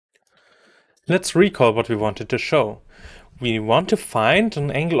Let's recall what we wanted to show. We want to find an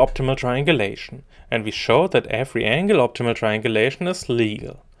angle-optimal triangulation, and we showed that every angle-optimal triangulation is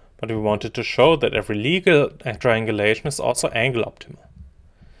legal. But we wanted to show that every legal triangulation is also angle-optimal.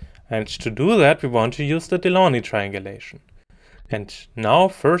 And to do that, we want to use the Delaunay triangulation. And now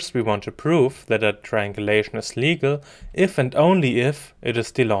first we want to prove that a triangulation is legal if and only if it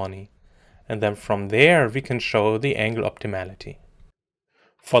is Delaunay. And then from there we can show the angle optimality.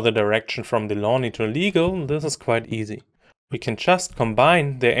 For the direction from Delaunay to legal, this is quite easy. We can just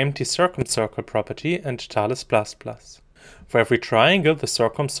combine the empty circumcircle property and Thales++. For every triangle, the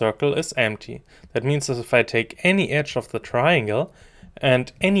circumcircle is empty. That means that if I take any edge of the triangle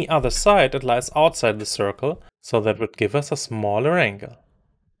and any other side that lies outside the circle, so that would give us a smaller angle.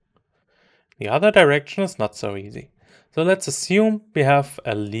 The other direction is not so easy. So let's assume we have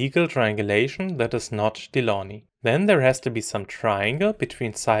a legal triangulation that is not Delaunay. Then there has to be some triangle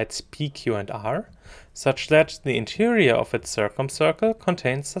between sides P, Q and R, such that the interior of its circumcircle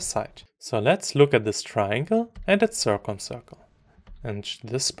contains a side. So let's look at this triangle and its circumcircle, and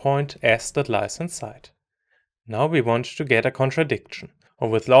this point S that lies inside. Now we want to get a contradiction. Or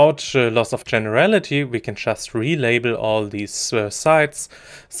without loss of generality, we can just relabel all these sides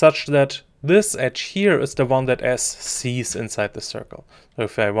such that this edge here is the one that S sees inside the circle. So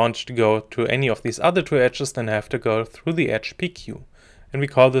if I want to go to any of these other two edges, then I have to go through the edge PQ. And we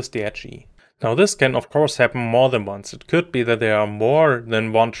call this the edge E. Now this can of course happen more than once. It could be that there are more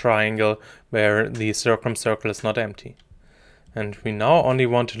than one triangle where the circumcircle is not empty. And we now only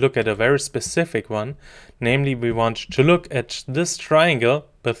want to look at a very specific one, namely we want to look at this triangle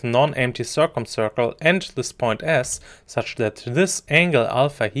with non-empty circumcircle and this point S, such that this angle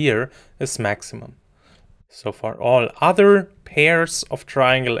alpha here is maximum. So for all other pairs of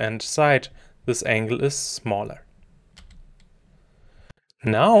triangle and side, this angle is smaller.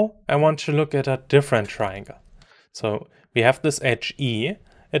 Now I want to look at a different triangle. So we have this edge E,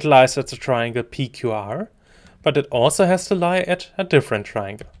 it lies at the triangle PQR, but it also has to lie at a different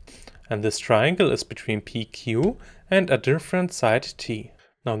triangle. And this triangle is between PQ and a different side T.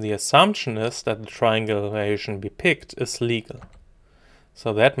 Now the assumption is that the triangulation we picked is legal.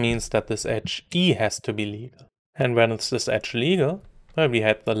 So that means that this edge E has to be legal. And when is this edge legal? Well, we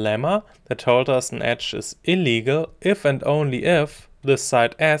had the lemma that told us an edge is illegal if and only if this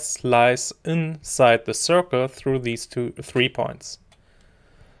side S lies inside the circle through these 3 points.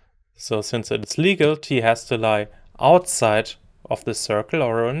 So since it is legal, T has to lie outside of the circle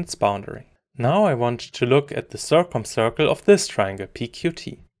or on its boundary. Now I want to look at the circumcircle of this triangle,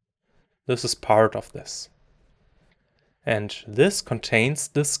 PQT. This is part of this. And this contains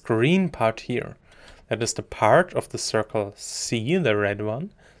this green part here. That is the part of the circle C, the red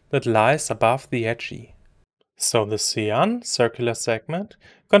one, that lies above the edge E. So the cyan circular segment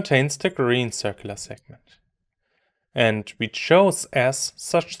contains the green circular segment. And we chose S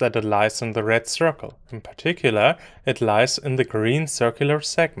such that it lies in the red circle. In particular, it lies in the green circular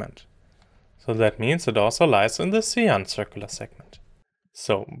segment. So that means it also lies in the cyan circular segment.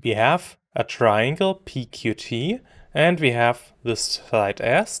 So we have a triangle PQT and we have this side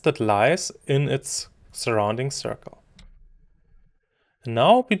S that lies in its surrounding circle. And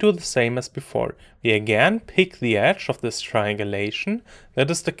now we do the same as before. We again pick the edge of this triangulation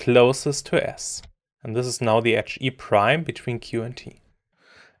that is the closest to S. And this is now the edge E prime between Q and T.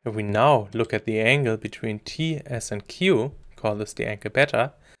 If we now look at the angle between T, S and Q, call this the angle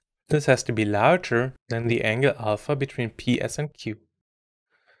beta, this has to be larger than the angle alpha between P, S and Q.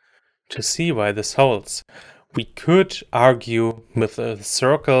 To see why this holds, we could argue with a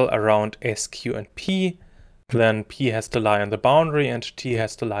circle around S, Q and P, then P has to lie on the boundary and T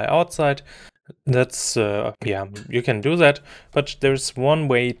has to lie outside. That's, you can do that, but there's one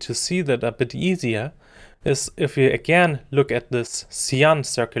way to see that a bit easier, is if we again look at this cyan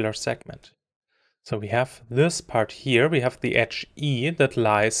circular segment. So we have this part here, we have the edge E that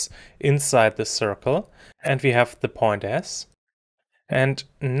lies inside the circle, and we have the point S. And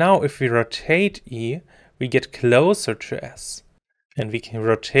now if we rotate E, we get closer to S. And we can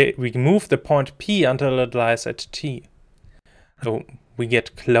move the point P until it lies at T. So we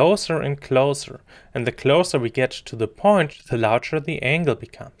get closer and closer, and the closer we get to the point, the larger the angle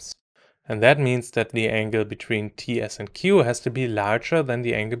becomes. And that means that the angle between T, S and Q has to be larger than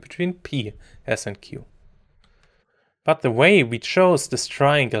the angle between P, S and Q. But the way we chose this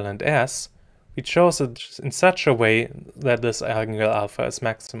triangle and S, we chose it in such a way that this angle alpha is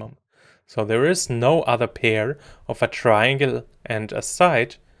maximum. So there is no other pair of a triangle and a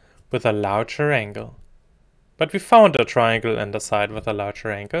side with a larger angle. But we found a triangle and a side with a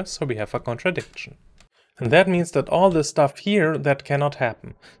larger angle, so we have a contradiction. And that means that all this stuff here, that cannot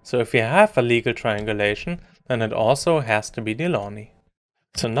happen. So if we have a legal triangulation, then it also has to be Delaunay.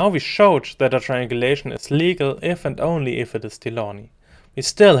 So now we showed that a triangulation is legal if and only if it is Delaunay. We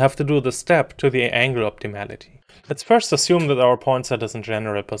still have to do the step to the angle optimality. Let's first assume that our point set is in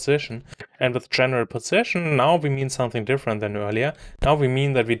general position. And with general position, now we mean something different than earlier. Now we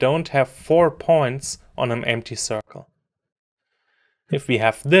mean that we don't have 4 points on an empty circle. If we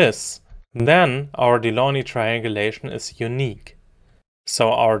have this, then our Delaunay triangulation is unique.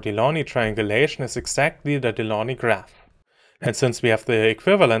 So our Delaunay triangulation is exactly the Delaunay graph. And since we have the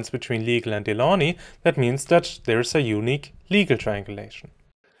equivalence between legal and Delaunay, that means that there is a unique legal triangulation.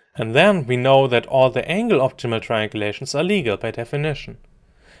 And then we know that all the angle optimal triangulations are legal by definition.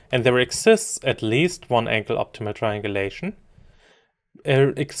 And there exists at least one angle optimal triangulation. There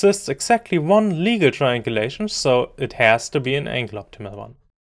exists exactly one legal triangulation, so it has to be an angle optimal one.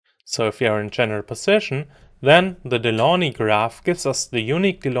 So if we are in general position, then the Delaunay graph gives us the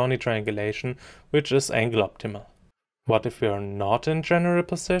unique Delaunay triangulation, which is angle optimal. What if we are not in general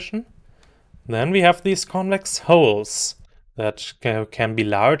position? Then we have these convex holes that can be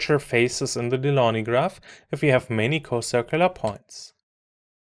larger faces in the Delaunay graph if we have many co-circular points.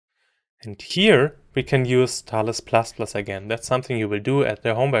 And here we can use Thales++ again. That's something you will do at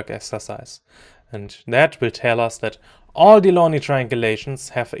the homework exercise. And that will tell us that all Delaunay triangulations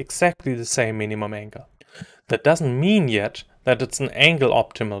have exactly the same minimum angle. That doesn't mean yet that it's an angle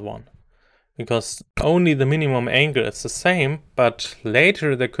optimal one, because only the minimum angle is the same, but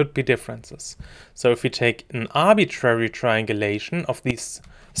later there could be differences. So if we take an arbitrary triangulation of these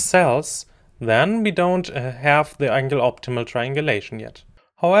cells, then we don't have the angle optimal triangulation yet.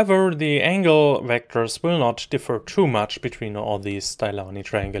 However, the angle vectors will not differ too much between all these Delaunay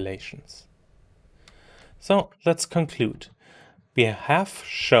triangulations. So let's conclude. We have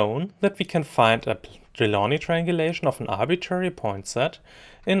shown that we can find a Delaunay triangulation of an arbitrary point set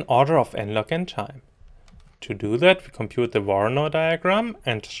in order of n log n time. To do that, we compute the Voronoi diagram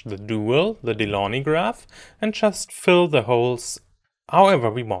and the dual, the Delaunay graph, and just fill the holes however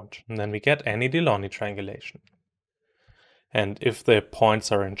we want, and then we get any Delaunay triangulation. And if the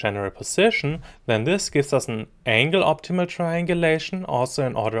points are in general position, then this gives us an angle optimal triangulation also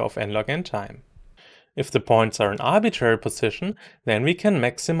in order of n log n time. If the points are in arbitrary position, then we can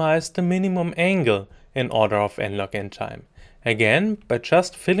maximize the minimum angle in order of n log n time, again by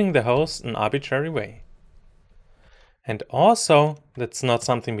just filling the holes in an arbitrary way. And also, that's not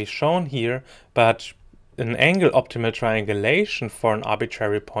something we've shown here, but an angle optimal triangulation for an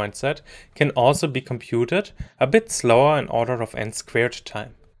arbitrary point set can also be computed a bit slower in order of n squared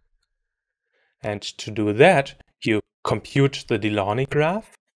time. And to do that, you compute the Delaunay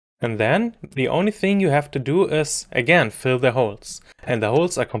graph, and then the only thing you have to do is, again, fill the holes. And the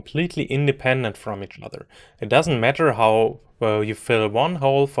holes are completely independent from each other. It doesn't matter how you fill one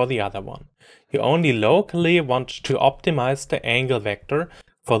hole for the other one. You only locally want to optimize the angle vector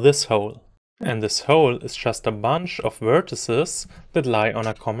for this hole. And this hole is just a bunch of vertices that lie on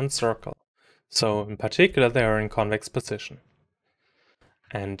a common circle. So in particular, they are in convex position.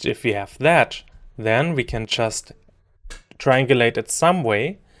 And if we have that, then we can just triangulate it some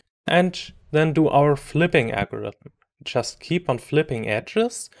way and then do our flipping algorithm. Just keep on flipping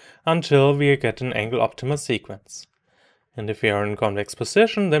edges until we get an angle optimal sequence. And if we are in convex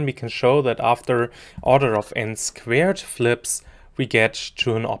position, then we can show that after order of n squared flips, we get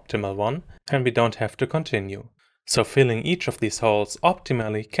to an optimal one, and we don't have to continue. So filling each of these holes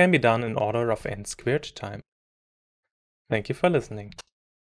optimally can be done in order of n squared time. Thank you for listening.